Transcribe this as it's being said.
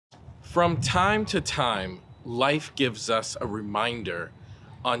From time to time, life gives us a reminder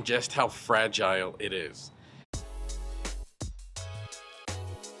on just how fragile it is.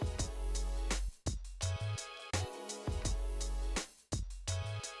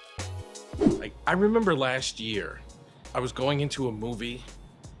 I remember last year, I was going into a movie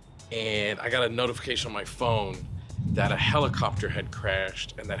and I got a notification on my phone that a helicopter had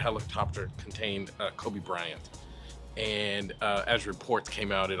crashed, and that helicopter contained Kobe Bryant. And as reports came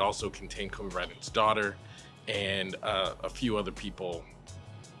out, it also contained Kobe Bryant's daughter and a few other people.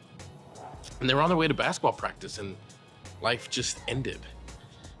 And they were on their way to basketball practice, and life just ended.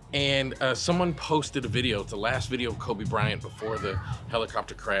 And someone posted a video, it's the last video of Kobe Bryant before the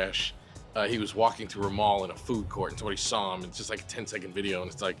helicopter crash. He was walking through a mall in a food court, and somebody saw him. It's just like a 10-second video, and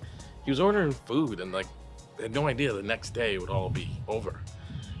it's like he was ordering food, and like they had no idea the next day it would all be over.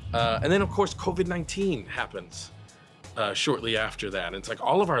 And then of course COVID-19 happens shortly after that. And it's like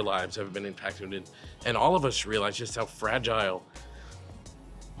all of our lives have been impacted, and all of us realize just how fragile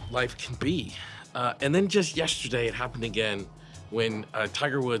life can be. And then just yesterday it happened again when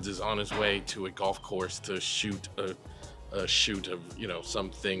Tiger Woods is on his way to a golf course to shoot a shoot of, you know,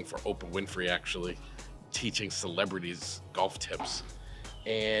 something for Oprah Winfrey, actually teaching celebrities golf tips,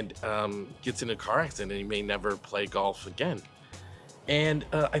 and gets in a car accident, and he may never play golf again. And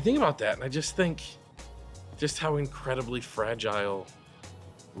I think about that, and I just think just how incredibly fragile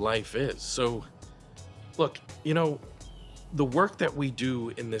life is. So look, you know, the work that we do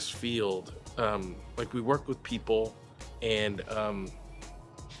in this field, like we work with people, and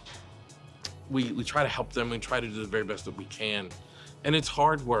we try to help them, and try to do the very best that we can. And it's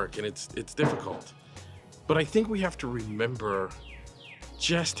hard work, and it's difficult. But I think we have to remember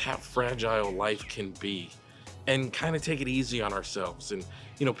just how fragile life can be, and kind of take it easy on ourselves. And,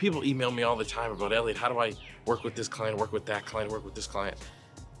 you know, people email me all the time about, Elliot, how do I work with this client, work with that client, work with this client?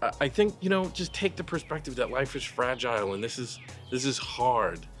 I think, you know, just take the perspective that life is fragile, and this is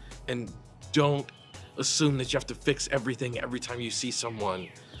hard. And don't assume that you have to fix everything every time you see someone.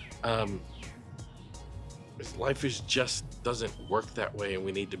 Life just doesn't work that way, and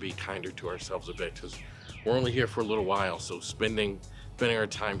we need to be kinder to ourselves a bit, because we're only here for a little while. So spending our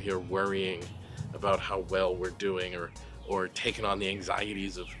time here worrying about how well we're doing, or taking on the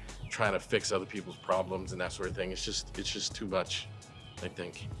anxieties of trying to fix other people's problems and that sort of thing, it's just too much, I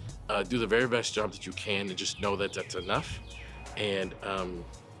think. Do the very best job that you can, and just know that that's enough, and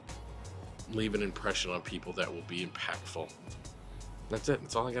leave an impression on people that will be impactful. That's it.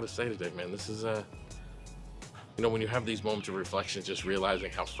 That's all I got to say today, man. This is you know, when you have these moments of reflection, just realizing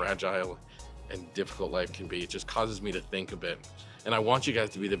how fragile and difficult life can be, it just causes me to think a bit. And I want you guys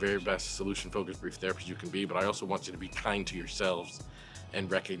to be the very best solution-focused brief therapists you can be, but I also want you to be kind to yourselves and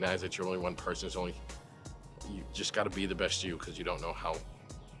recognize that you're only one person. You just got to be the best you, because you don't know how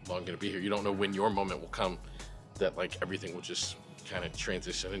long you're going to be here. You don't know when your moment will come that like everything will just kind of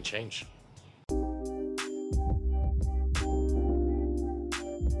transition and change.